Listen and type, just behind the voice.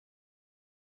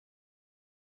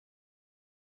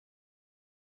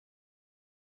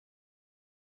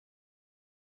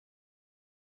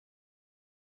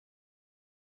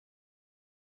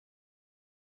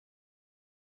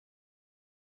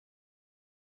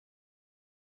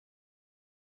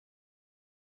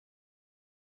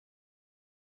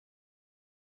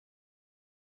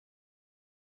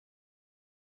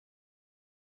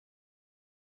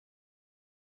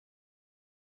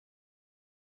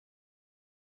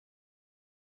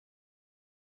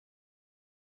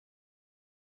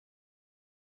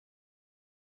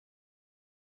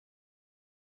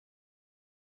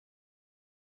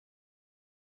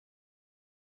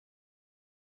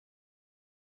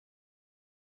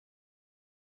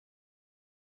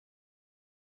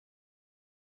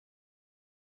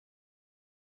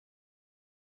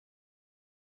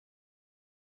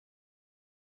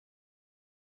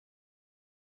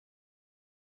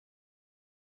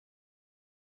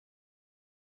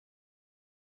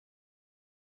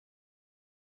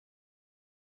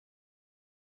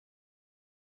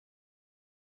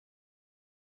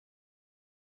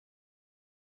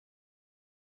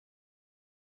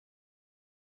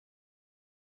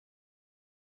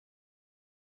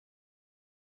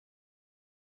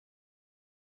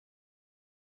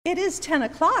It is 10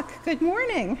 o'clock. Good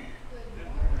morning.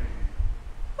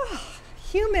 Oh,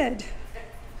 humid.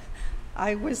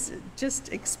 I was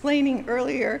just explaining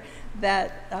earlier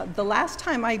that the last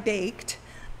time I baked,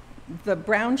 the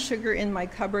brown sugar in my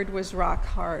cupboard was rock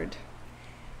hard.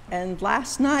 And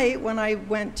last night when I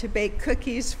went to bake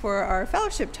cookies for our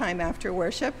fellowship time after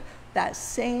worship, that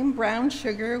same brown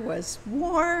sugar was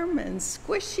warm and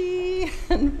squishy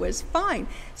and was fine.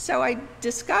 So I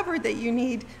discovered that you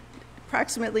need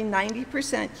approximately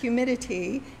 90%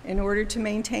 humidity in order to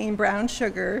maintain brown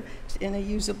sugar in a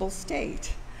usable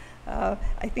state. I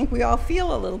think we all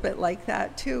feel a little bit like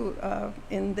that too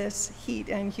in this heat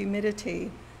and humidity,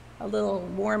 a little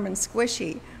warm and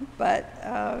squishy, but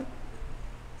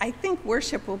I think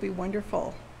worship will be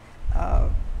wonderful.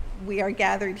 We are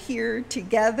gathered here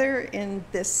together in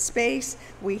this space.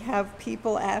 We have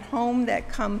people at home that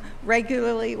come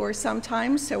regularly or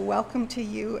sometimes, so welcome to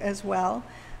you as well.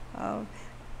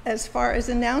 As far as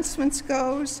announcements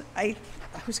goes, I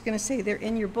was going to say they're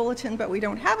in your bulletin, but we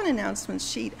don't have an announcements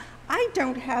sheet. I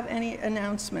don't have any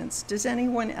announcements. Does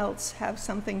anyone else have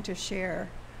something to share?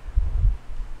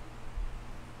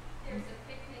 There's a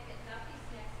picnic at Duffy's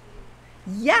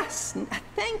next week. Yes,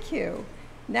 thank you.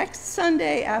 Next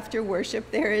Sunday after worship,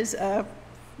 there is a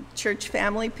church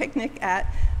family picnic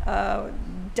at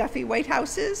Duffy White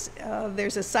Houses.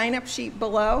 There's a sign-up sheet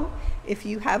below. If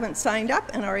you haven't signed up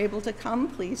and are able to come,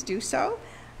 please do so.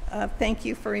 Thank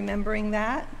you for remembering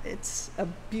that. It's a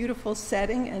beautiful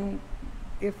setting, and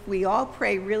if we all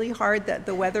pray really hard that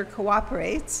the weather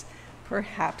cooperates,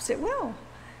 perhaps it will.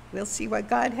 We'll see what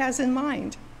God has in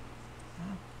mind.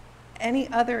 Any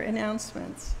other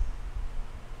announcements?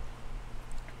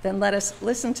 Then let us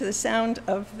listen to the sound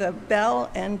of the bell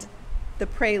and the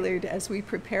prelude as we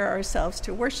prepare ourselves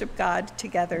to worship God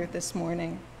together this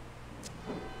morning.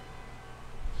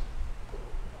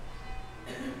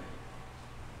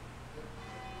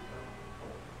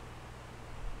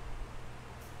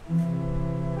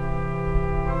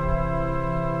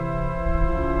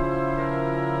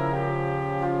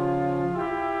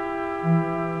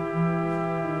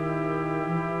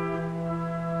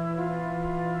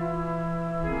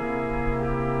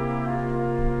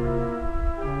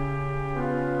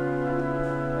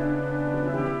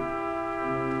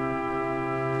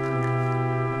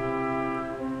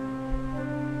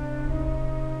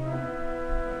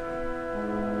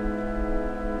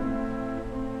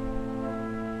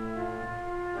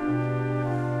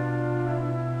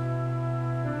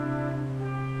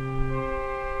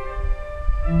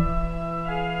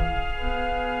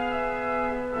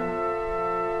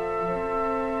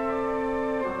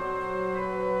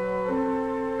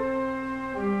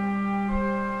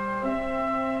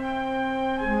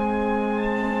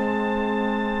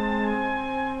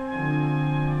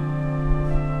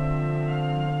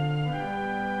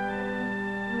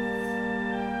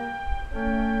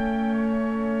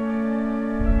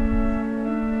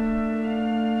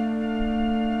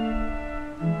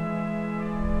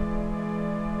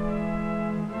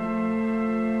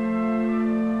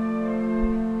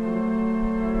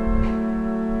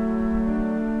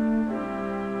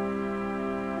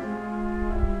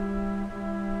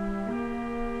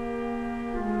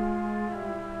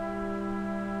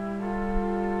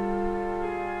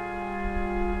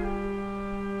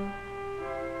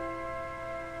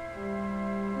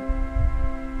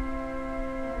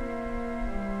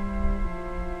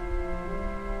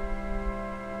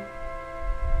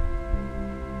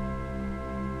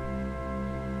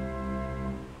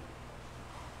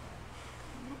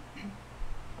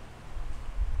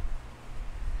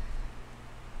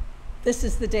 This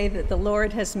is the day that the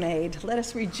Lord has made. Let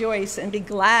us rejoice and be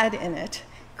glad in it.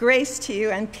 Grace to you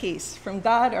and peace from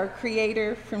God, our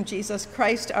Creator, from Jesus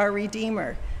Christ, our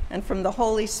Redeemer, and from the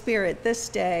Holy Spirit this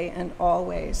day and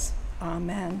always.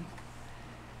 Amen.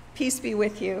 Peace be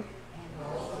with you.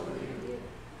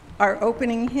 Our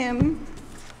opening hymn,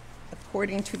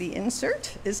 according to the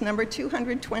insert, is number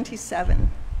 227.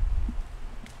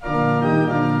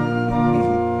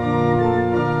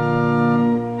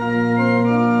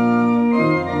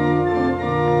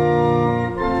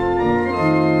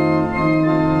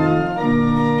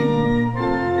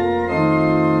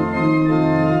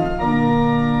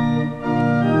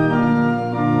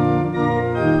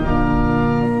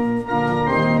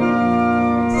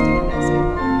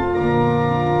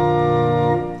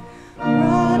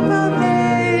 Rock of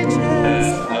ages,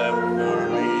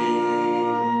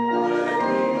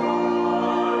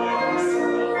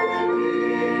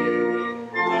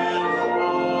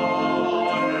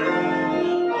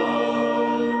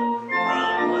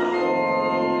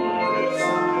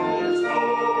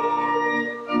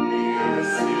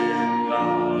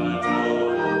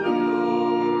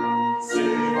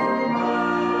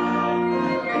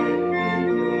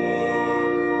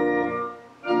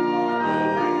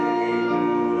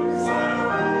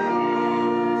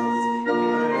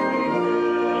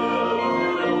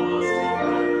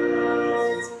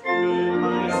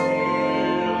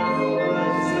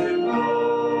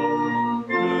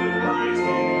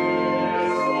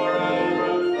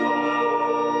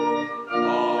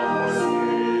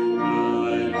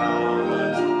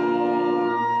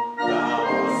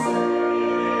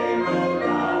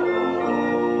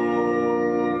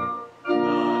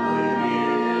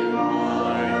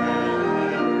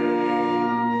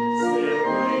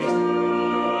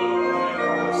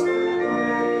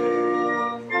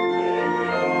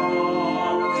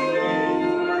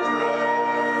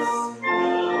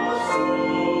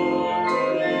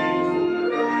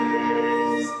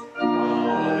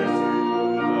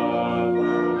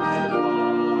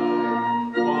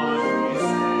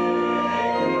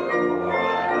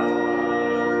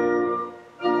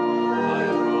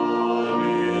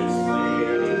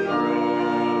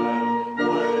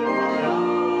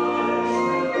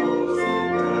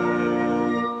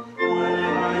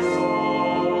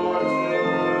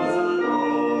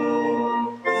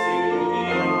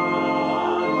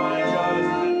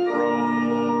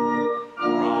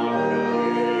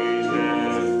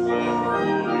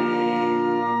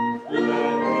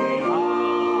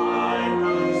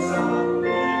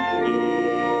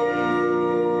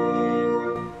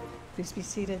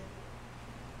 seated.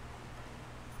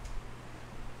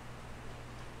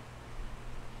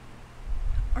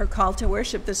 Our call to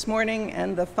worship this morning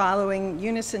and the following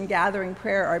unison gathering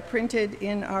prayer are printed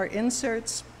in our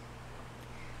inserts.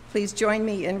 Please join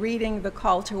me in reading the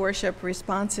call to worship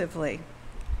responsively.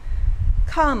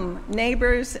 Come,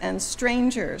 neighbors and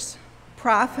strangers,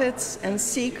 prophets and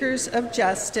seekers of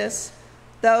justice,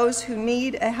 those who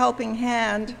need a helping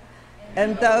hand,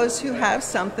 and those who have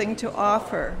something to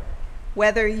offer.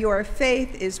 Whether your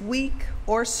faith is weak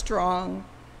or strong,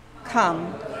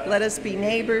 come, let us be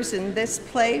neighbors in this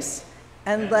place,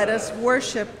 and let us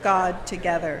worship God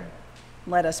together.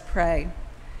 Let us pray.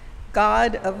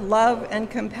 God of love and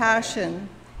compassion,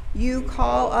 you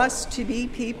call us to be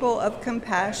people of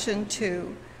compassion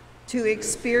too, to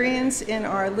experience in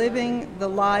our living the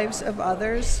lives of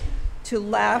others, to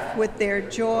laugh with their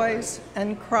joys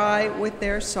and cry with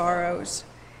their sorrows.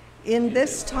 In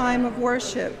this time of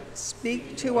worship,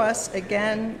 speak to us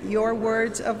again your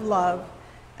words of love,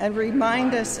 and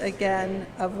remind us again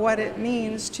of what it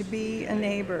means to be a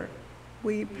neighbor.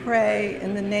 We pray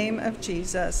in the name of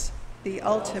Jesus, the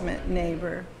ultimate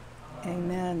neighbor.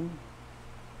 Amen.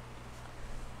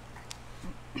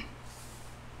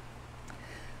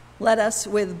 Let us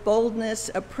with boldness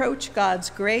approach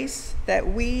God's grace that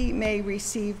we may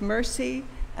receive mercy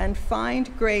and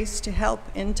find grace to help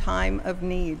in time of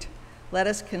need. Let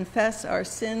us confess our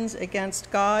sins against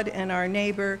God and our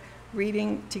neighbor,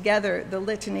 reading together the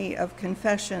litany of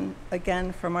confession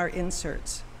again from our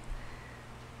inserts.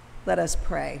 Let us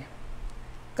pray.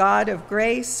 God of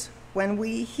grace, when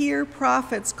we hear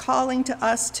prophets calling to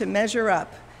us to measure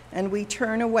up and we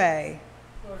turn away,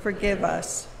 forgive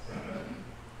us.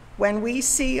 When we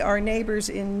see our neighbors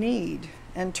in need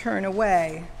and turn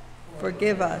away,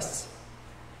 forgive us.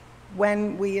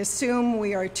 When we assume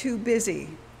we are too busy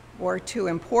or too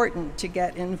important to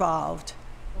get involved,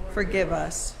 forgive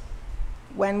us.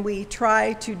 When we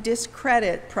try to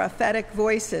discredit prophetic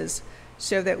voices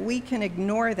so that we can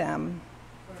ignore them,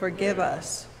 forgive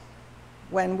us.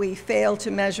 When we fail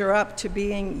to measure up to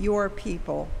being your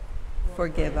people,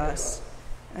 forgive us.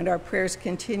 And our prayers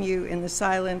continue in the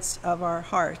silence of our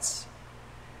hearts.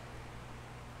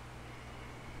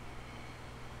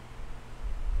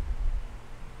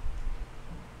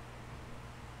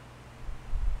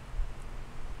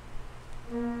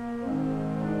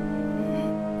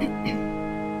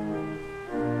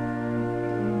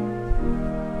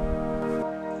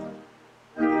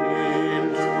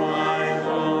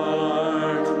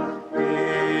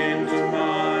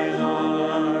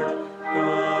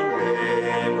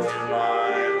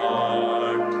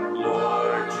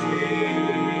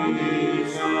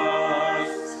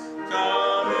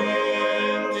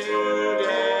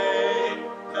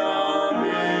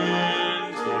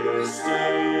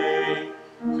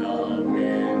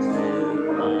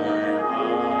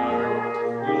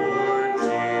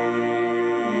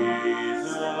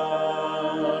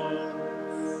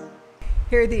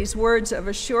 Hear these words of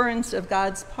assurance of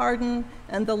God's pardon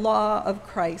and the law of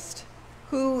Christ.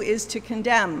 Who is to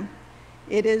condemn?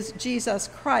 It is Jesus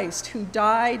Christ who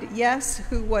died, yes,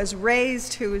 who was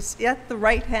raised, who is at the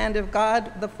right hand of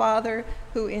God the Father,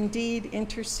 who indeed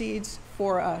intercedes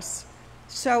for us.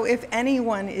 So if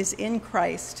anyone is in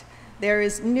Christ, there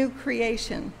is new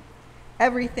creation.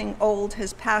 Everything old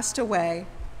has passed away.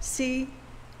 See,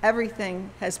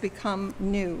 everything has become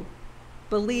new.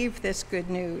 Believe this good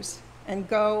news and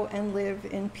go and live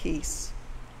in peace.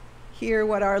 Hear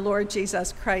what our Lord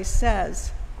Jesus Christ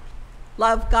says.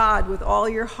 Love God with all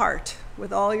your heart,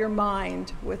 with all your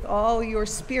mind, with all your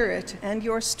spirit and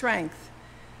your strength.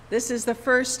 This is the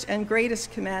first and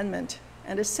greatest commandment,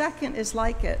 and a second is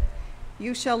like it.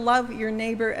 You shall love your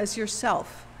neighbor as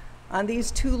yourself. On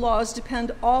these two laws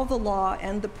depend all the law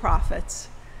and the prophets.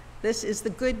 This is the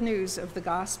good news of the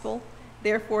gospel.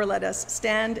 Therefore, let us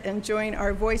stand and join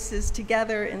our voices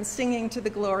together in singing to the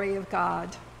glory of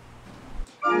God.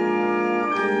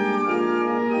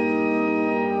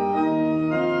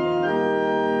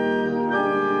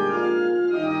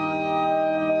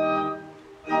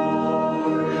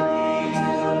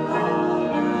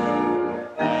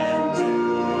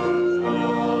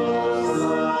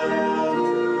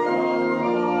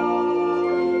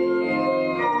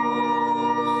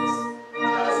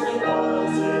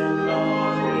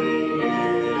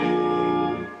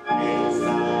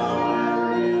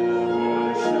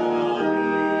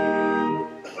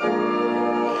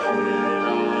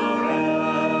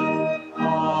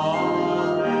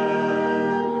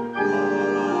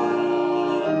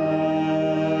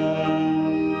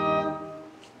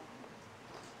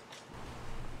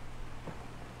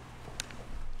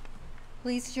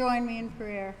 Please join me in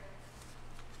prayer.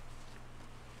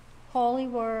 holy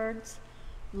words,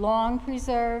 long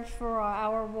preserved for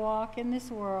our walk in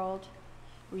this world,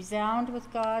 resound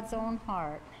with God's own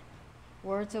heart,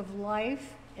 words of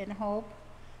life and hope,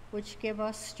 which give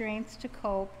us strength to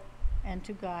cope and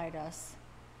to guide us.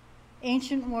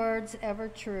 Ancient words ever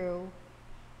true,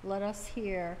 let us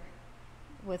hear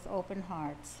with open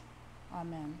hearts.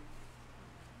 Amen.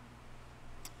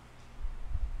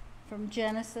 From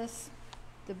Genesis,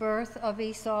 the birth of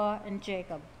Esau and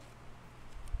Jacob.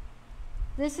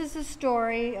 This is the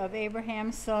story of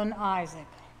Abraham's son Isaac.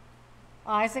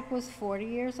 Isaac was 40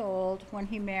 years old when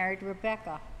he married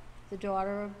Rebekah, the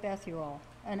daughter of Bethuel,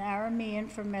 an Aramean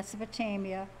from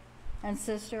Mesopotamia and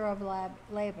sister of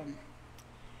Laban.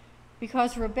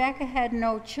 Because Rebekah had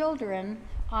no children,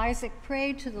 Isaac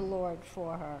prayed to the Lord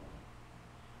for her.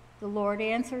 The Lord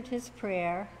answered his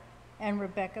prayer, and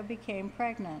Rebekah became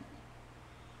pregnant.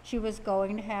 She was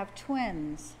going to have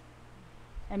twins,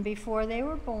 and before they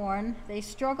were born, they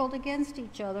struggled against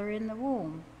each other in the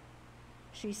womb.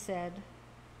 She said,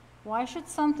 "Why should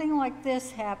something like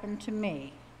this happen to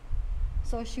me?"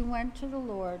 So she went to the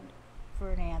Lord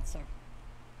for an answer.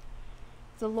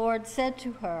 The Lord said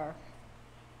to her,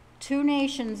 "Two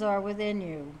nations are within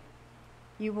you.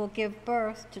 You will give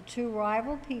birth to two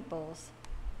rival peoples.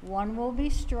 One will be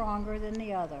stronger than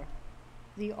the other.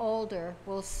 The older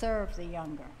will serve the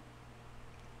younger."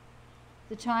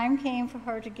 The time came for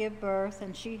her to give birth,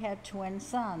 and she had twin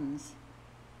sons.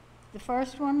 The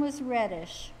first one was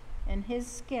reddish, and his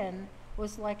skin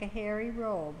was like a hairy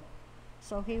robe,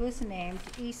 so he was named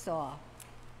Esau.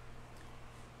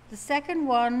 The second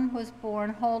one was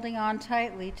born holding on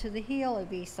tightly to the heel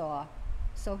of Esau,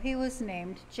 so he was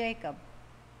named Jacob.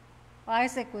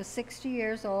 Isaac was 60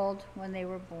 years old when they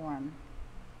were born.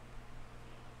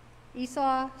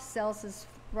 Esau sells his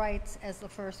rights as the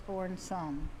firstborn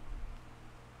son.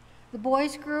 The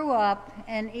boys grew up,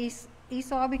 and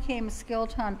Esau became a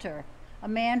skilled hunter, a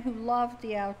man who loved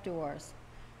the outdoors.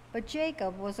 But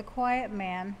Jacob was a quiet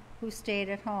man who stayed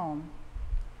at home.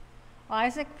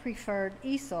 Isaac preferred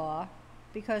Esau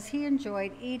because he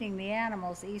enjoyed eating the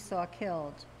animals Esau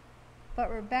killed, but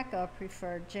Rebekah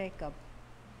preferred Jacob.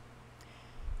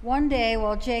 One day,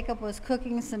 while Jacob was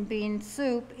cooking some bean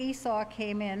soup, Esau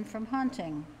came in from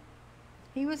hunting.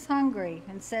 He was hungry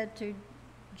and said to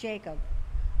Jacob,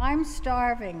 "I'm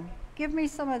starving. Give me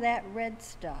some of that red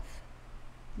stuff."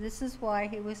 This is why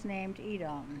he was named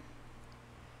Edom.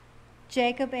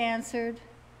 Jacob answered,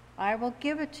 "I will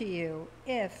give it to you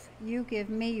if you give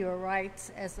me your rights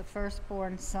as the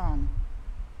firstborn son."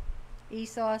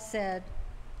 Esau said,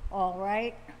 "All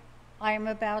right, I am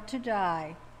about to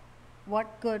die.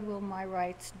 What good will my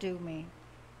rights do me?"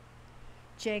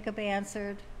 Jacob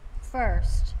answered,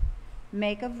 "First,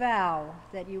 make a vow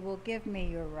that you will give me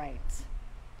your rights."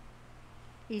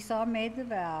 Esau made the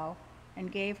vow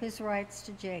and gave his rights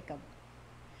to Jacob.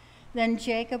 Then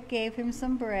Jacob gave him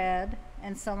some bread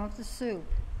and some of the soup.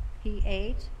 He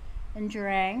ate and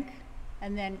drank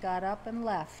and then got up and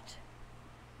left.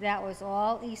 That was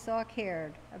all Esau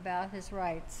cared about his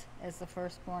rights as the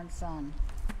firstborn son.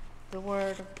 The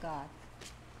word of God.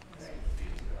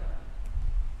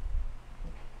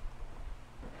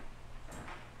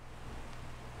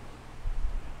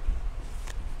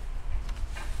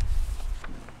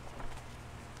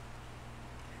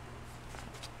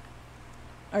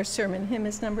 Our sermon hymn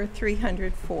is number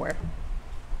 304.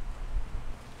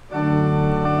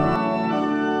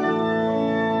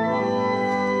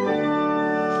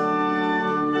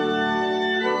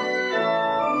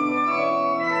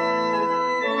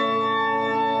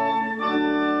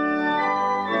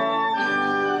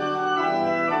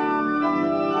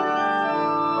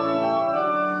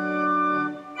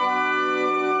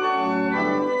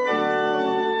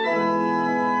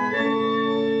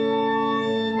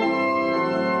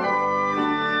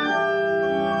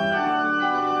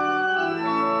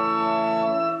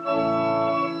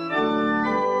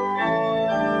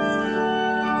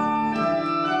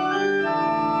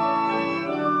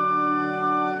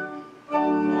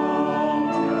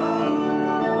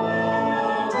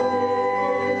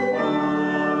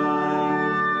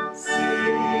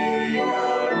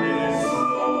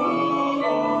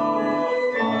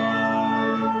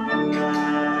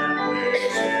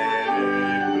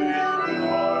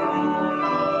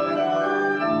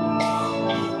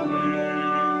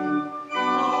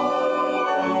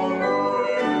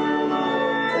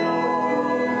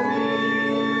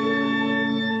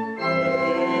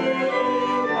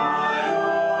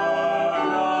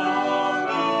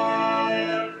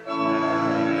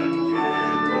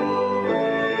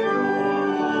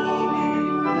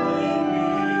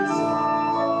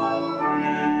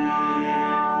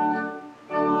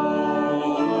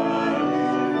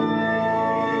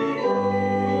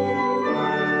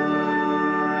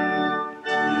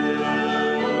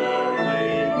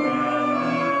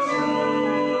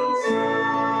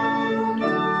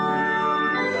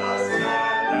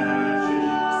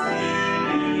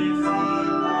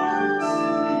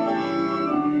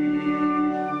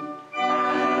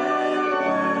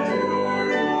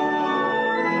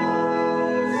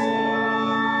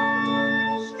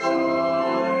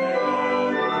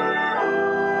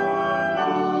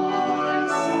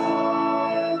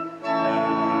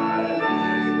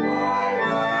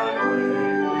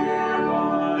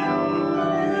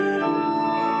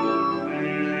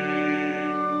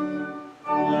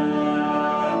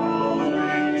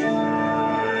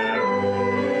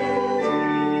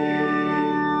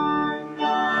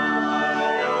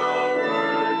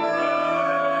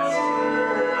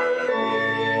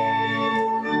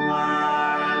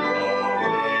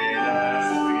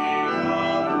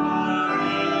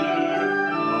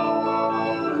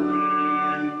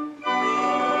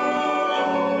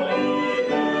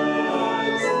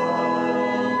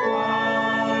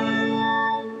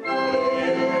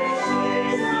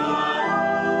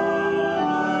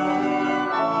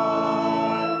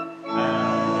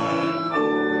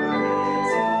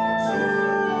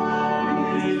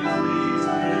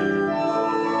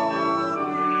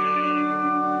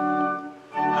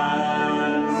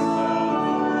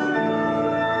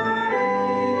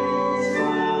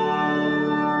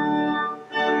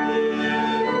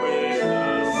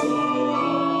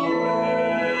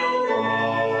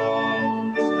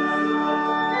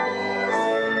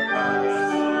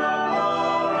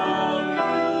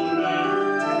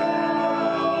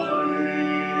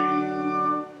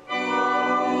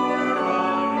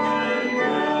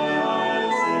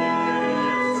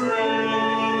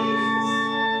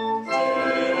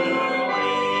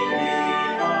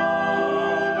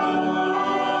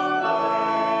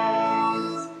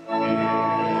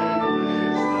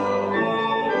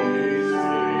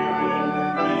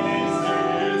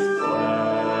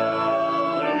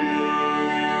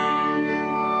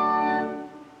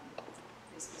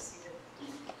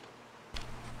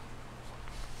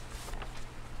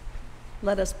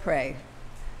 Let us pray.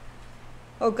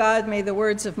 O God, may the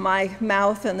words of my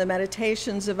mouth and the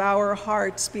meditations of our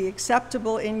hearts be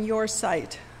acceptable in your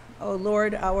sight, O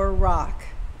Lord, our rock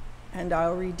and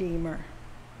our Redeemer.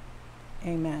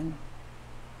 Amen.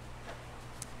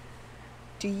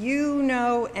 Do you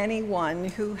know anyone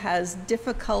who has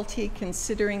difficulty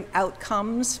considering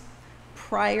outcomes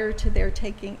prior to their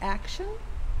taking action?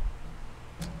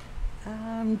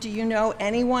 Do you know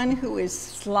anyone who is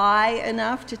sly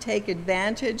enough to take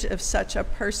advantage of such a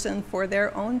person for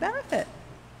their own benefit?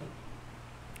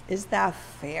 Is that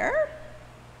fair?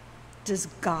 Does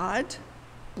God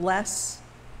bless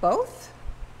both?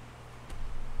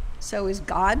 So is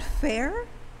God fair?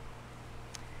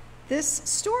 This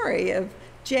story of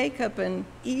Jacob and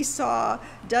Esau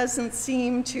doesn't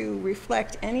seem to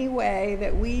reflect any way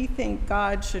that we think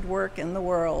God should work in the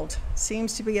world.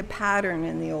 Seems to be a pattern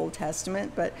in the Old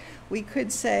Testament, but we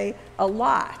could say a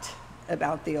lot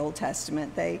about the Old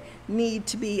Testament. They need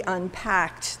to be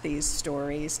unpacked, these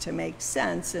stories, to make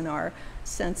sense in our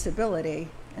sensibility,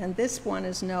 and this one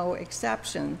is no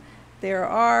exception. There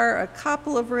are a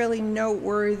couple of really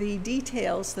noteworthy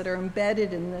details that are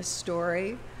embedded in this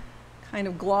story, kind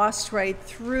of glossed right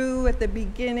through at the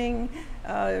beginning.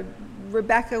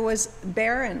 Rebecca was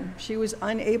barren. She was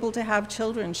unable to have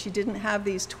children. She didn't have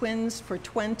these twins for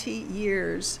 20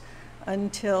 years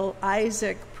until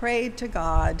Isaac prayed to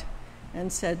God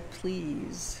and said,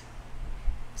 please.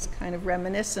 It's kind of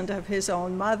reminiscent of his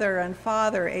own mother and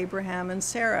father, Abraham and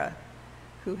Sarah,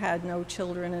 who had no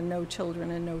children and no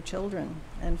children and no children.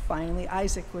 And finally,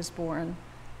 Isaac was born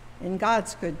in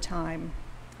God's good time.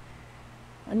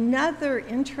 Another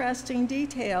interesting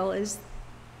detail is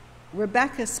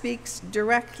Rebecca speaks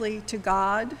directly to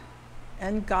God,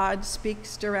 and God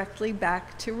speaks directly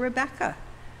back to Rebecca.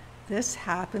 This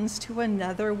happens to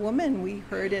another woman. We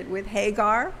heard it with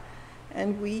Hagar,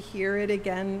 and we hear it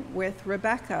again with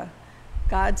Rebecca.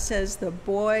 God says the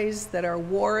boys that are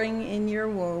warring in your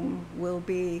womb will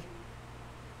be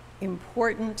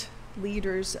important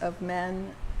leaders of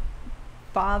men,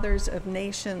 fathers of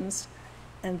nations,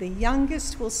 and the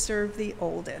youngest will serve the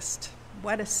oldest.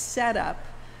 What a setup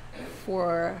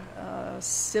for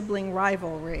sibling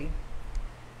rivalry.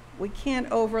 We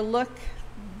can't overlook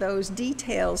those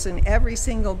details in every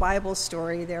single Bible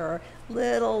story. There are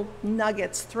little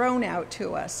nuggets thrown out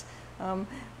to us.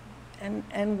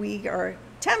 And we are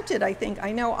tempted, I think,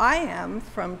 I know I am,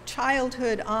 from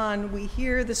childhood on, we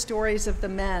hear the stories of the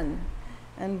men.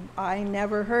 And I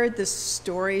never heard the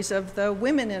stories of the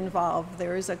women involved.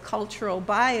 There is a cultural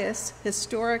bias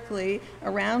historically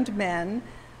around men,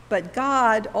 but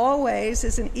God always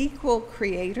is an equal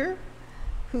creator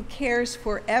who cares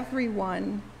for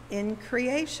everyone in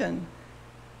creation,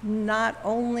 not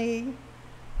only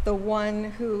the one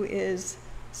who is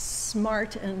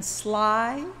smart and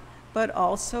sly, but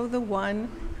also the one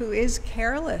who is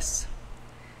careless.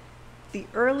 The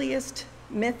earliest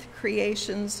myth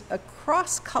creations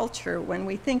across culture, when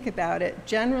we think about it,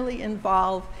 generally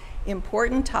involve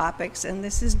important topics, and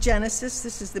this is Genesis,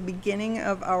 this is the beginning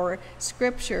of our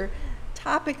scripture,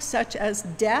 topics such as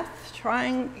death,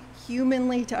 trying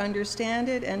humanly to understand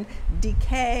it, and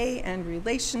decay and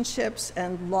relationships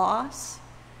and loss,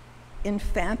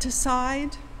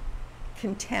 infanticide,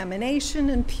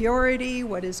 contamination and purity,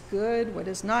 what is good, what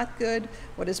is not good,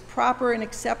 what is proper and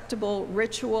acceptable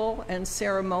ritual and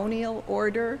ceremonial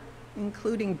order,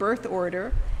 including birth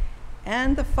order,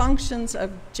 and the functions of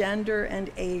gender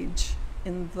and age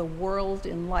in the world,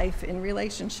 in life, in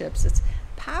relationships. It's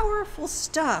powerful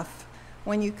stuff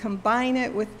when you combine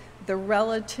it with the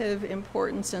relative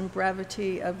importance and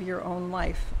brevity of your own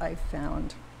life, I've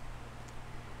found.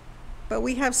 But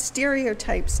we have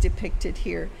stereotypes depicted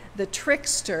here. The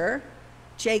trickster,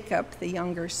 Jacob, the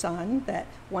younger son, that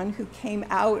one who came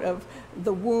out of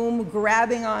the womb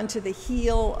grabbing onto the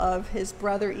heel of his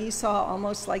brother Esau,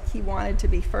 almost like he wanted to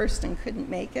be first and couldn't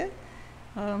make it.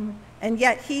 And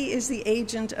yet he is the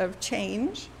agent of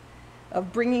change,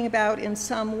 of bringing about in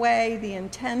some way the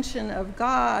intention of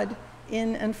God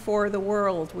in and for the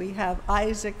world. We have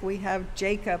Isaac, we have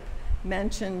Jacob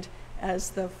mentioned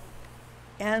as the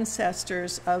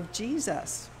ancestors of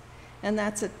Jesus. And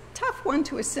that's a tough one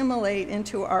to assimilate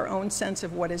into our own sense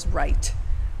of what is right,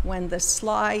 when the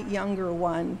sly younger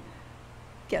one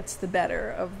gets the better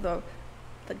of the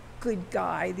good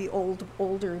guy, the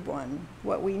older one.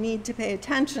 What we need to pay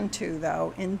attention to,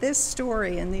 though, in this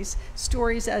story, and these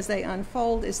stories as they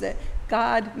unfold, is that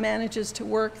God manages to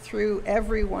work through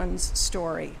everyone's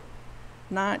story,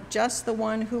 not just the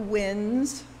one who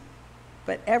wins,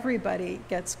 but everybody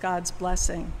gets God's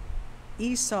blessing.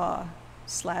 Esau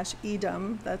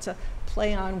Edom. That's a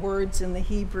play on words in the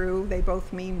Hebrew. They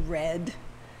both mean red.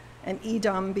 And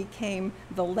Edom became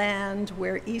the land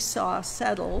where Esau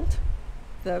settled,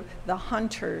 the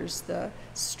hunters, the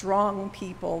strong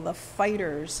people, the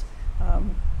fighters.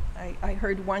 I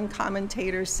heard one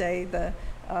commentator say the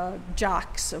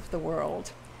jocks of the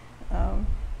world.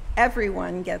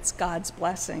 Everyone gets God's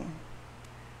blessing.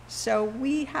 So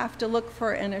we have to look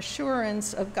for an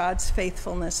assurance of God's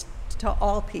faithfulness to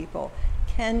all people.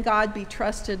 Can God be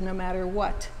trusted no matter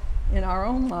what in our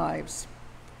own lives?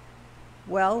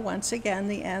 Well, once again,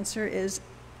 the answer is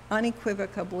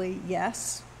unequivocally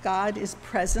yes. God is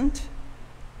present.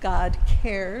 God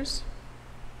cares.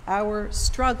 Our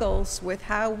struggles with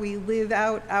how we live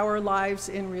out our lives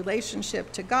in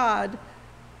relationship to God,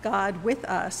 God with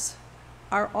us,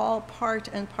 are all part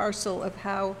and parcel of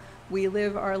how we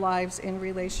live our lives in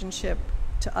relationship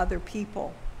to other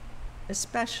people,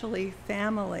 especially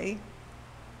family.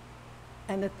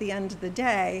 And at the end of the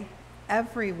day,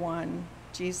 everyone,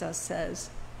 Jesus says,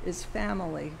 is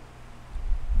family.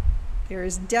 There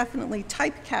is definitely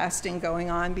typecasting going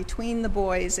on between the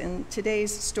boys in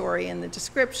today's story and the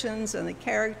descriptions and the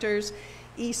characters.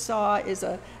 Esau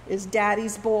is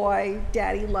daddy's boy.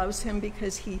 Daddy loves him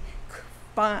because he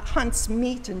hunts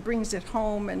meat and brings it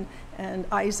home, and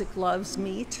Isaac loves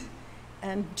meat.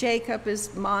 And Jacob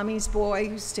is mommy's boy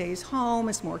who stays home,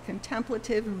 is more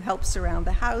contemplative, who helps around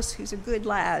the house, who's a good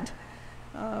lad.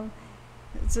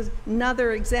 It's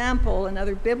another example,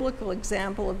 another biblical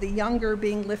example of the younger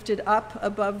being lifted up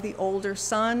above the older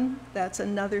son. That's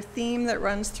another theme that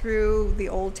runs through the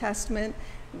Old Testament.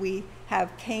 We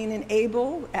have Cain and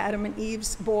Abel, Adam and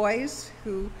Eve's boys,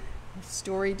 who the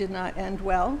story did not end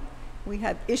well. We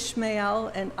have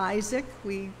Ishmael and Isaac,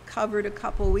 we covered a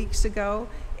couple weeks ago,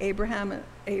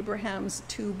 Abraham's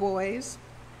two boys.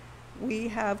 We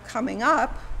have coming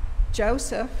up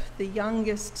Joseph, the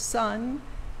youngest son,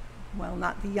 well,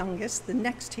 not the youngest, the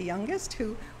next to youngest,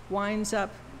 who winds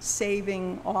up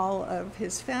saving all of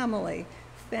his family.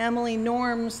 Family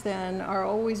norms, then, are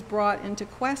always brought into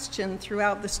question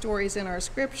throughout the stories in our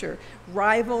scripture.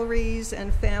 Rivalries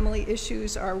and family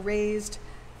issues are raised.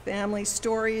 Family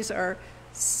stories are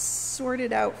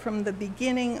sorted out from the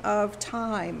beginning of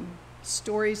time.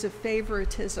 Stories of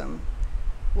favoritism.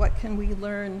 What can we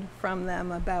learn from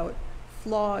them about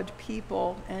flawed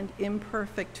people and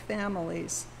imperfect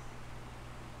families?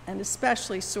 And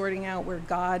especially sorting out where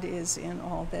God is in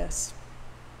all this.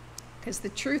 Because the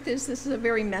truth is, this is a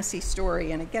very messy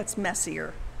story, and it gets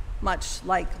messier, much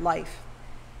like life.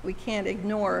 We can't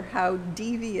ignore how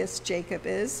devious Jacob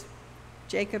is.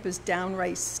 Jacob is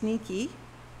downright sneaky,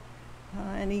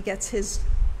 and he gets his,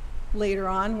 later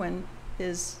on when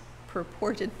his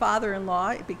purported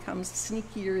father-in-law becomes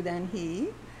sneakier than he.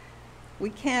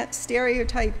 We can't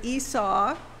stereotype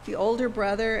Esau, the older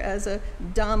brother, as a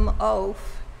dumb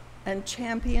oaf and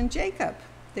champion Jacob.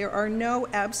 There are no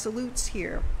absolutes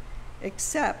here,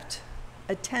 except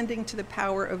attending to the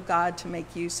power of God to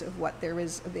make use of what there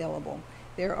is available.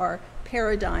 There are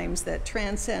paradigms that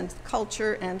transcend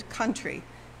culture and country.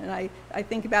 And I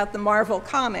think about the Marvel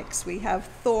comics. We have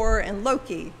Thor and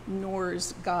Loki,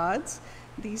 Norse gods.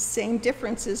 These same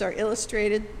differences are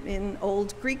illustrated in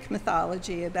old Greek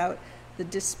mythology about the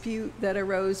dispute that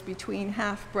arose between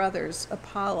half-brothers,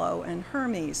 Apollo and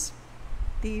Hermes.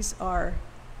 These are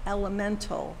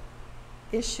elemental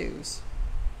issues.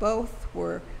 Both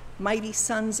were mighty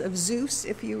sons of Zeus,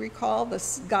 if you recall, the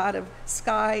god of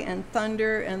sky and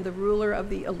thunder and the ruler of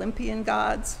the Olympian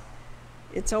gods.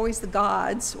 It's always the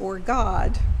gods or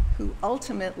God who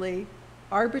ultimately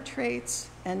arbitrates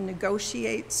and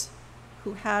negotiates,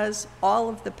 who has all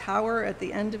of the power at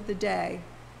the end of the day,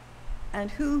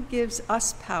 and who gives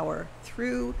us power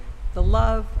through the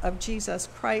love of Jesus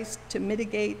Christ to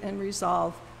mitigate and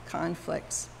resolve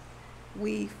conflicts.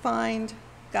 We find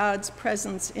God's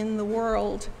presence in the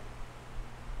world,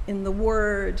 in the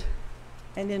Word,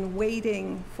 and in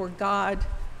waiting for God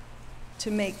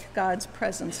to make God's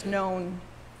presence known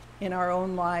in our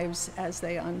own lives as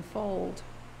they unfold.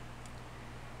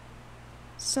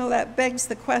 So that begs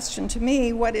the question to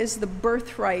me, what is the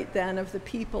birthright then of the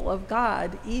people of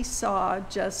God? Esau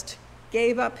just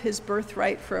gave up his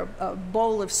birthright for a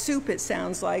bowl of soup, it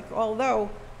sounds like, although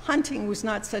hunting was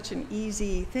not such an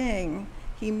easy thing.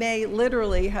 He may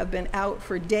literally have been out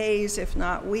for days, if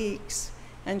not weeks,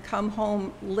 and come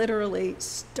home literally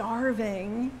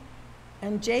starving.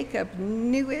 And Jacob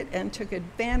knew it and took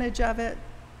advantage of it.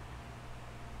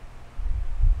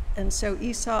 And so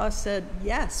Esau said,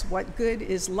 yes, what good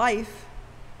is life?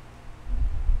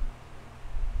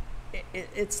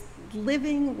 It's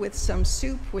living with some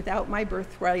soup without my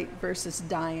birthright versus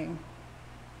dying.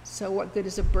 So what good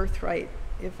is a birthright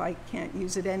if I can't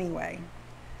use it anyway?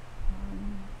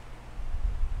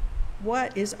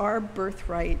 What is our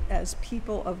birthright as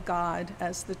people of God,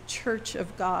 as the church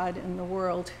of God in the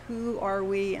world? Who are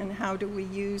we and how do we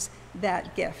use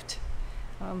that gift?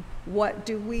 What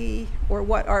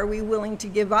are we willing to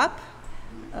give up?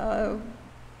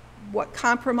 What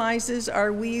compromises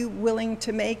are we willing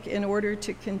to make in order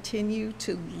to continue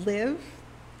to live?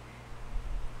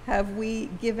 Have we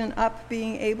given up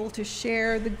being able to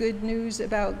share the good news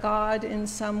about God in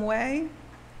some way?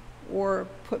 Or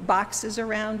put boxes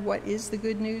around what is the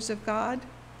good news of God?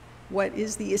 What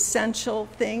is the essential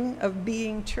thing of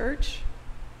being church?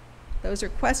 Those are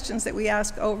questions that we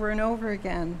ask over and over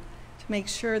again to make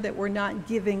sure that we're not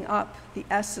giving up the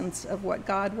essence of what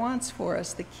God wants for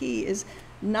us. The key is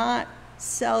not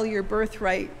sell your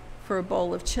birthright for a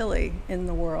bowl of chili in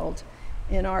the world.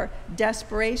 In our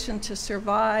desperation to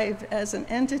survive as an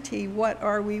entity, what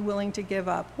are we willing to give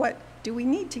up? What do we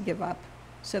need to give up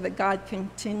so that God can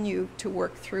continue to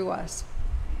work through us?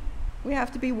 We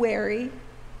have to be wary,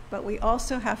 but we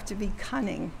also have to be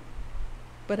cunning.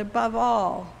 But above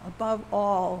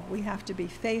all, we have to be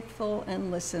faithful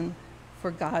and listen for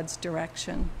God's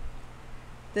direction.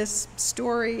 This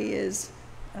story is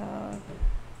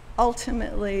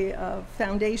ultimately a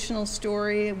foundational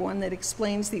story, one that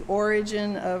explains the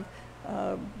origin of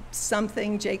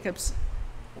something, Jacob's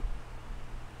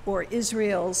or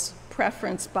Israel's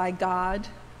preference by God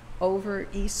over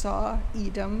Esau,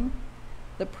 Edom.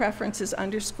 The preference is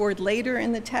underscored later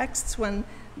in the texts when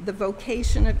the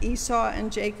vocation of Esau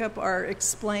and Jacob are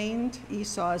explained.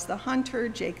 Esau is the hunter,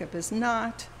 Jacob is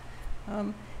not.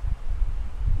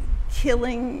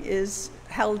 Killing is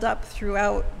held up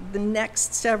throughout the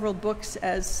next several books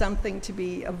as something to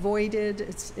be avoided.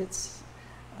 It's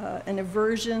an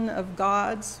aversion of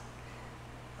God's.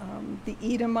 The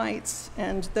Edomites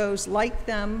and those like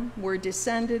them were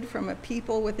descended from a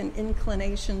people with an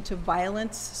inclination to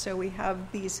violence. So we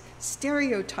have these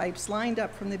stereotypes lined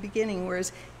up from the beginning,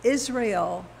 whereas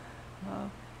Israel,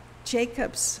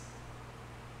 Jacob's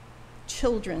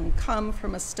children come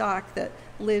from a stock that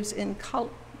lives in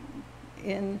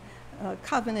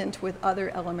covenant with other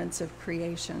elements of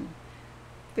creation.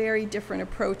 Very different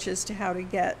approaches to how to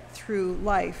get through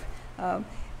life.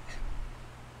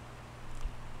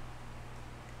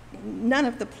 None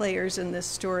of the players in this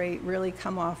story really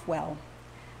come off well.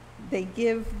 They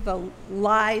give the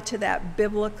lie to that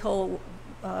biblical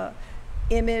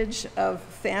image of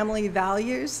family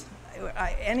values.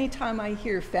 Anytime I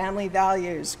hear family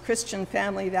values, Christian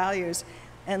family values,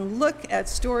 and look at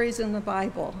stories in the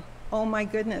Bible, oh my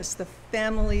goodness, the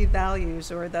family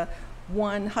values or the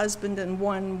one husband and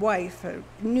one wife, a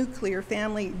nuclear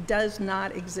family does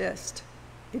not exist.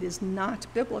 It is not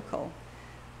biblical.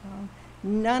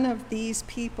 None of these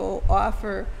people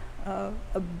offer a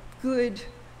good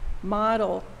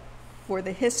model for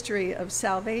the history of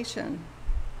salvation.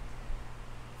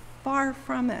 Far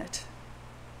from it.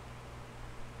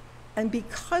 And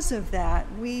because of that,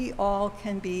 we all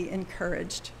can be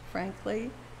encouraged,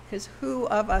 frankly, because who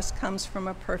of us comes from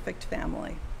a perfect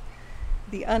family?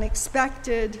 The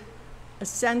unexpected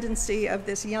ascendancy of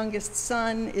this youngest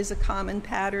son is a common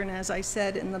pattern, as I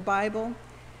said, in the Bible.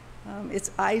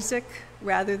 It's Isaac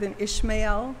rather than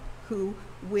Ishmael who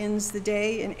wins the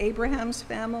day in Abraham's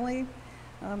family.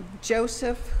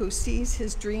 Joseph, who sees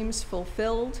his dreams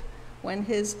fulfilled when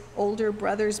his older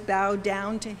brothers bow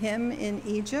down to him in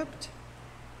Egypt.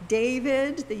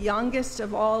 David, the youngest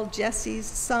of all Jesse's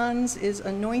sons, is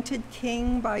anointed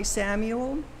king by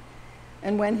Samuel.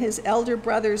 And when his elder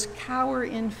brothers cower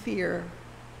in fear,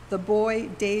 the boy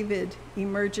David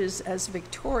emerges as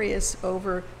victorious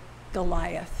over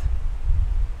Goliath.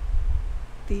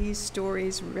 These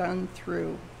stories run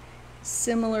through.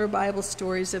 Similar Bible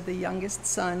stories of the youngest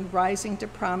son rising to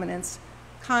prominence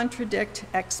contradict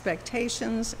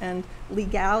expectations and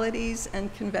legalities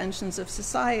and conventions of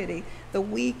society. The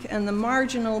weak and the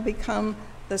marginal become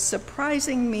the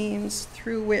surprising means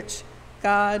through which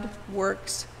God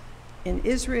works in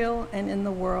Israel and in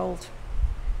the world.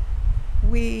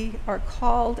 We are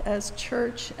called as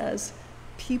church, as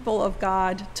people of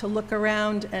God, to look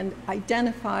around and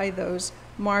identify those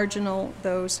marginal,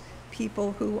 those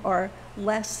people who are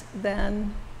less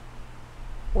than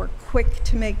or quick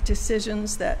to make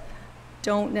decisions that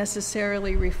don't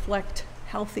necessarily reflect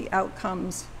healthy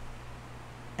outcomes,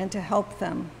 and to help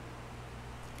them.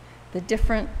 The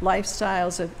different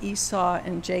lifestyles of Esau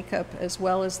and Jacob, as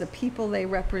well as the people they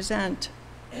represent,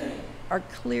 are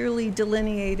clearly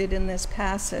delineated in this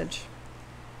passage.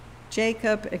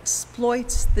 Jacob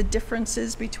exploits the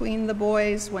differences between the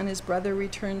boys when his brother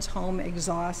returns home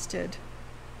exhausted.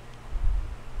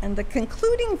 And the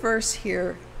concluding verse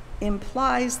here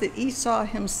implies that Esau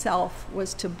himself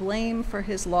was to blame for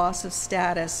his loss of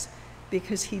status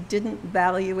because he didn't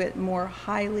value it more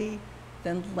highly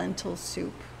than lentil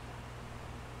soup.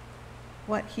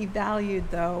 What he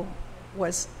valued, though,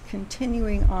 was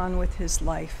continuing on with his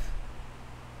life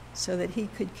so that he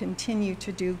could continue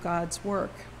to do God's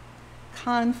work.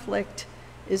 Conflict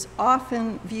is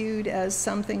often viewed as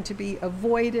something to be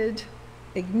avoided,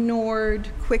 ignored,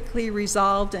 quickly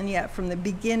resolved, and yet from the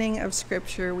beginning of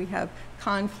Scripture we have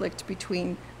conflict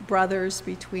between brothers,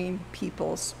 between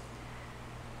peoples.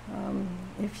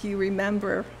 If you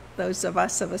remember, those of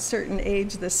us of a certain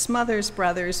age, the Smothers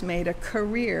Brothers made a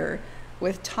career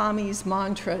with Tommy's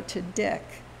mantra to Dick,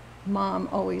 "Mom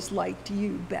always liked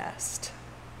you best,"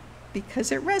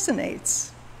 because it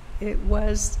resonates. It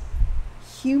was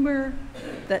humor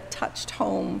that touched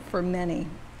home for many.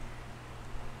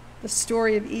 The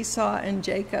story of Esau and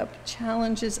Jacob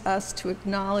challenges us to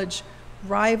acknowledge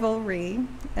rivalry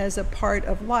as a part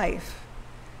of life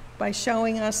by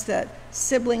showing us that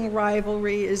sibling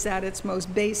rivalry is at its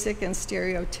most basic and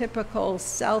stereotypical,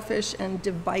 selfish and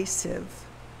divisive,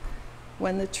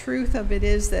 when the truth of it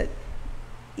is that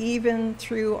even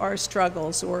through our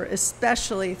struggles, or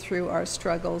especially through our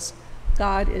struggles,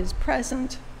 God is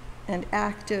present and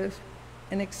active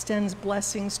and extends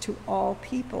blessings to all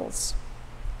peoples.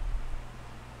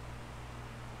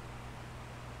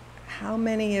 How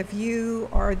many of you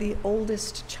are the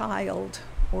oldest child,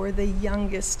 or the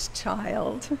youngest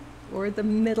child, or the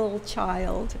middle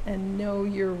child, and know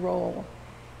your role?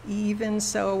 Even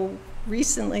so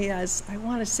recently as, I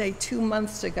want to say 2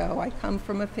 months ago, I come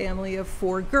from a family of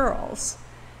 4 girls.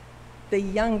 The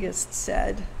youngest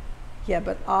said, "Yeah,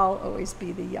 but I'll always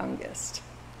be the youngest."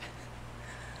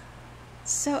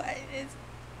 So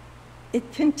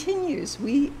it continues.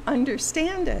 We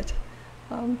understand it.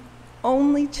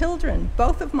 Only children.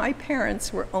 Both of my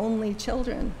parents were only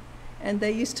children, and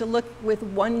they used to look with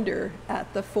wonder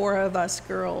at the 4 of us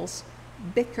girls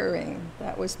bickering.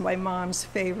 That was my mom's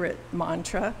favorite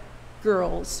mantra: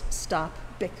 girls, stop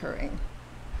bickering.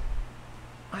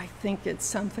 I think it's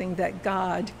something that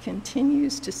God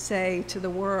continues to say to the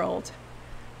world,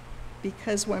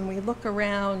 because when we look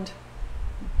around,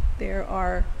 there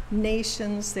are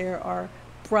nations, there are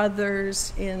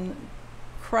brothers in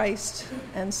Christ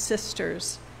and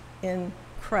sisters in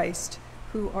Christ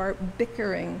who are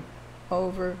bickering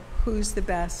over who's the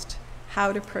best,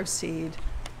 how to proceed,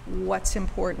 what's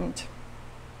important.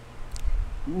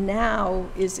 Now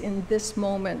is in this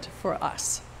moment for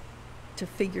us to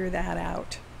figure that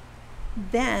out.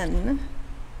 Then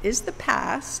is the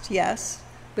past, yes,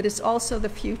 but it's also the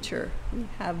future. We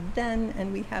have then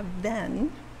and we have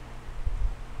then.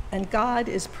 And God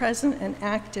is present and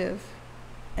active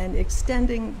and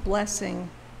extending blessing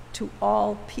to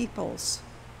all peoples.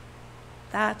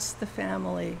 That's the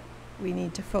family we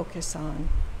need to focus on.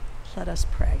 Let us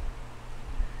pray.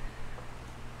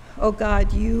 Oh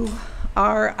God, you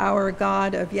are our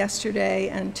God of yesterday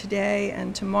and today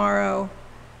and tomorrow,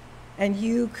 and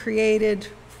you created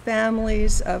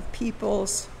families of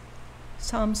peoples,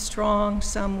 some strong,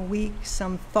 some weak,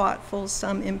 some thoughtful,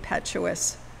 some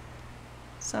impetuous,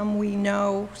 some we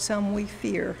know, some we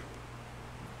fear.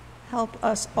 Help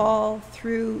us all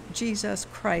through Jesus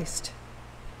Christ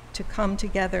to come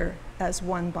together as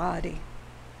one body.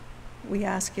 We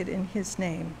ask it in his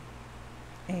name.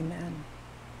 Amen.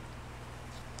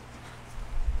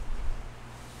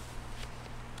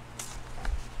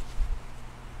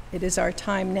 It is our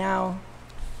time now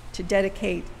to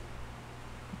dedicate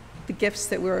the gifts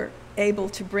that we're able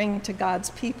to bring to God's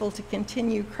people to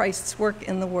continue Christ's work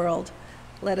in the world.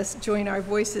 Let us join our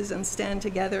voices and stand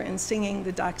together in singing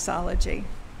the doxology.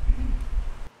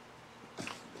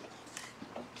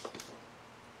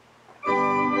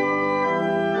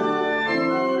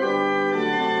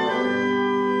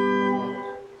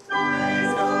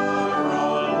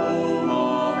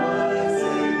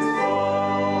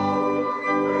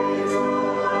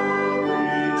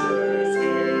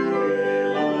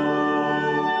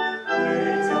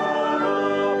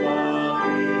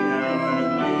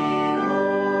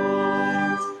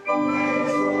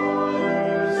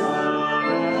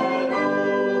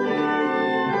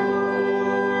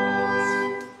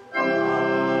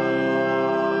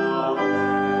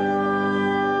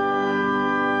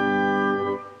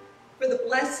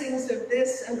 Of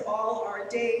this and all our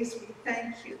days, we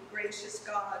thank you, gracious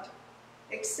God.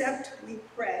 Accept, we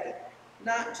pray,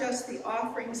 not just the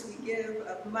offerings we give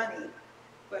of money,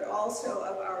 but also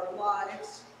of our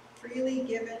lives, freely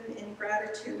given in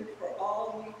gratitude for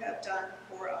all you have done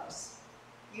for us.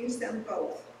 Use them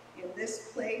both in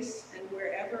this place and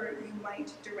wherever you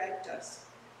might direct us.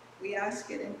 We ask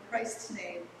it in Christ's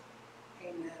name.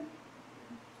 Amen.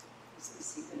 Please be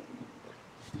seated.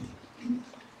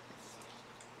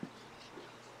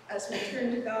 As we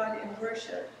turn to God in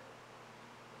worship,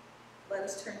 let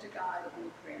us turn to God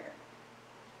in prayer.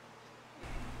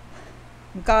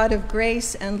 God of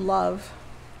grace and love,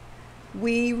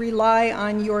 we rely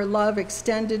on your love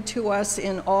extended to us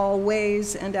in all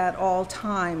ways and at all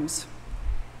times,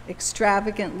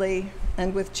 extravagantly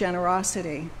and with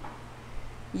generosity.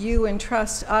 You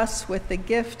entrust us with the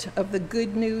gift of the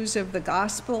good news of the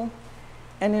gospel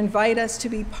and invite us to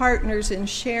be partners in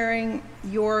sharing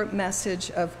your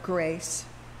message of grace.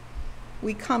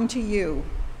 We come to you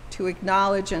to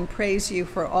acknowledge and praise you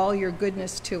for all your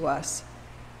goodness to us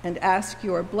and ask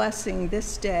your blessing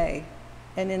this day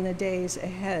and in the days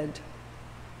ahead.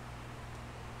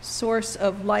 Source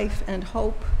of life and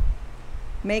hope,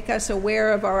 make us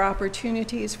aware of our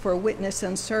opportunities for witness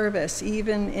and service,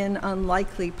 even in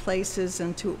unlikely places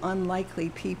and to unlikely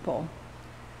people.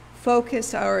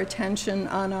 Focus our attention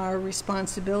on our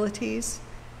responsibilities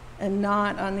and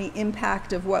not on the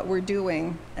impact of what we're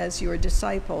doing as your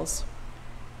disciples.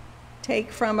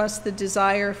 Take from us the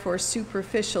desire for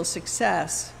superficial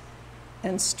success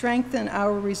and strengthen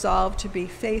our resolve to be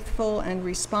faithful and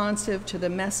responsive to the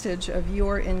message of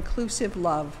your inclusive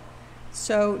love,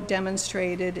 so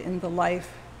demonstrated in the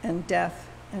life and death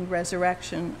and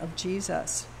resurrection of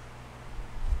Jesus.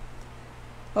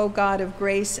 O God of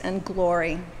grace and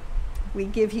glory, we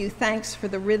give you thanks for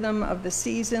the rhythm of the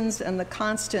seasons and the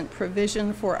constant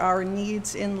provision for our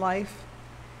needs in life.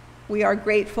 We are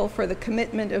grateful for the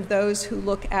commitment of those who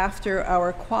look after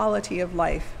our quality of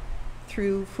life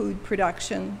through food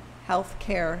production, health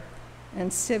care,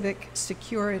 and civic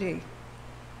security.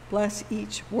 Bless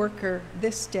each worker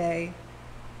this day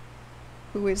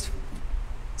who is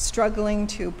struggling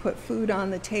to put food on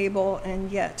the table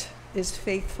and yet is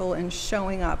faithful in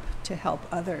showing up to help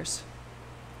others.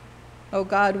 Oh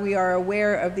God, we are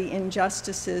aware of the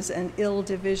injustices and ill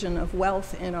division of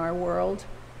wealth in our world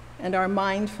and are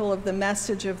mindful of the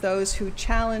message of those who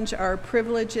challenge our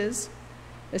privileges,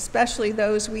 especially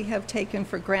those we have taken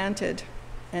for granted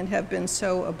and have been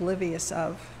so oblivious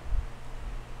of.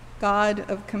 God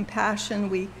of compassion,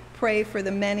 we pray for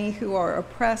the many who are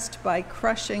oppressed by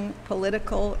crushing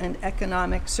political and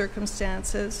economic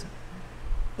circumstances,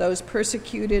 those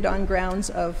persecuted on grounds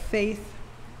of faith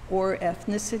or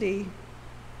ethnicity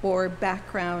or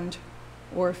background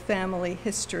or family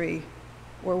history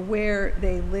or where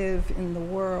they live in the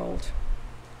world.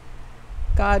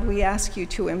 God, we ask you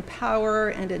to empower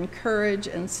and encourage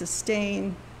and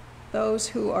sustain those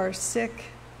who are sick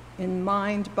in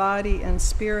mind, body, and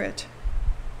spirit,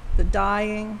 the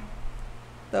dying,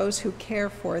 those who care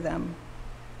for them,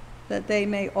 that they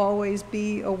may always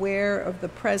be aware of the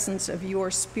presence of your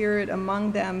Spirit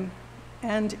among them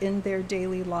and in their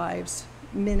daily lives,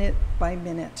 minute by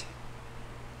minute.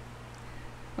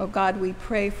 Oh God, we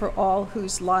pray for all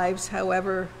whose lives,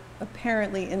 however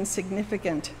apparently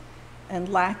insignificant and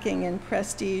lacking in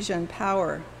prestige and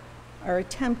power, are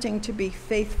attempting to be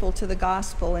faithful to the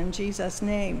gospel in Jesus'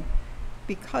 name,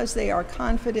 because they are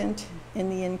confident in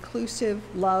the inclusive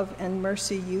love and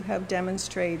mercy you have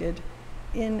demonstrated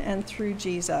in and through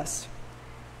Jesus,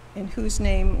 in whose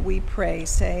name we pray,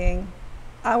 saying,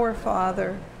 Our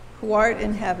Father, who art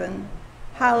in heaven,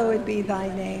 hallowed be thy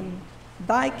name.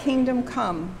 Thy kingdom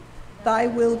come, thy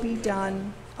will be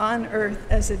done, on earth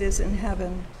as it is in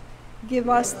heaven. Give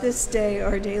us this day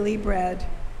our daily bread,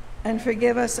 and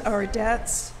forgive us our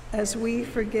debts as we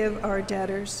forgive our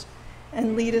debtors.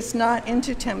 And lead us not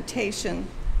into temptation,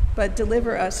 but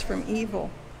deliver us from evil.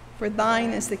 For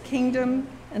thine is the kingdom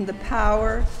and the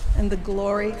power and the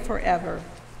glory forever.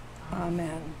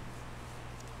 Amen.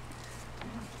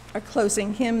 Our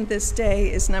closing hymn this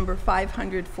day is number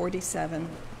 547.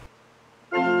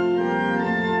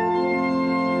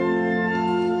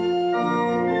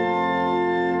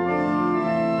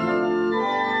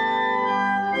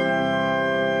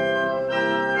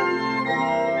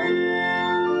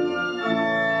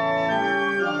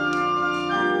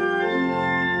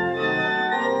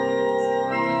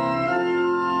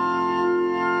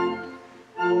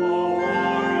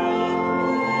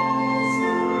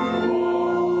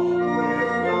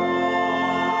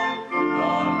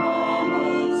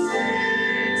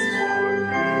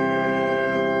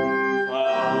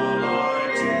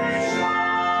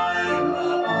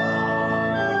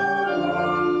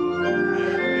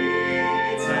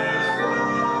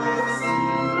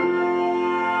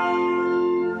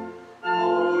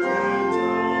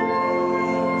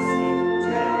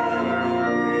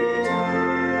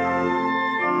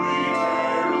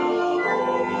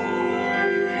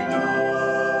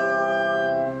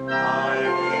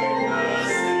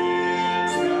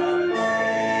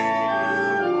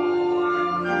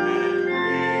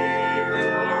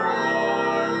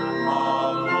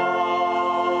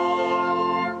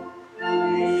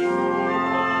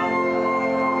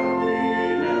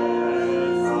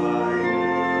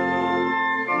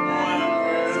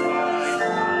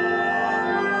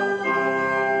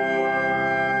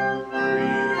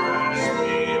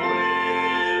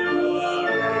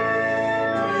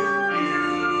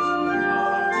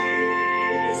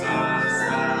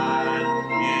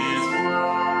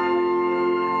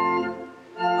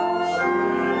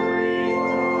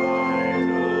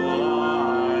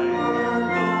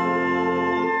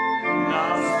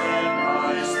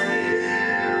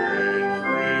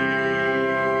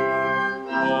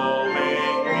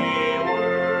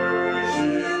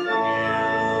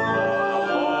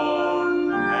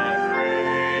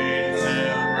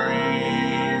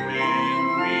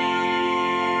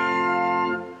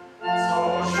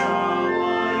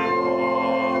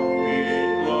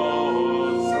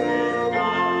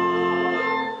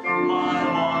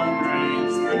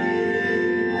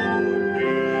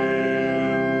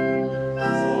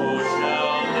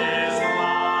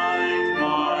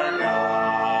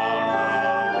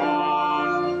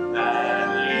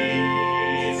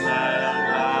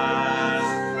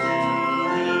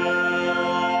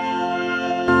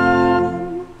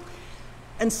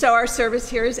 And so our service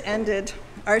here is ended.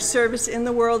 Our service in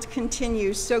the world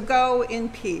continues. So go in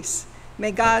peace.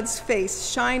 May God's face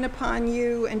shine upon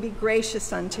you and be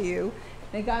gracious unto you.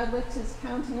 May God lift his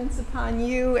countenance upon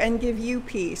you and give you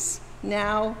peace,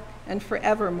 now and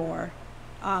forevermore.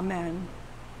 Amen.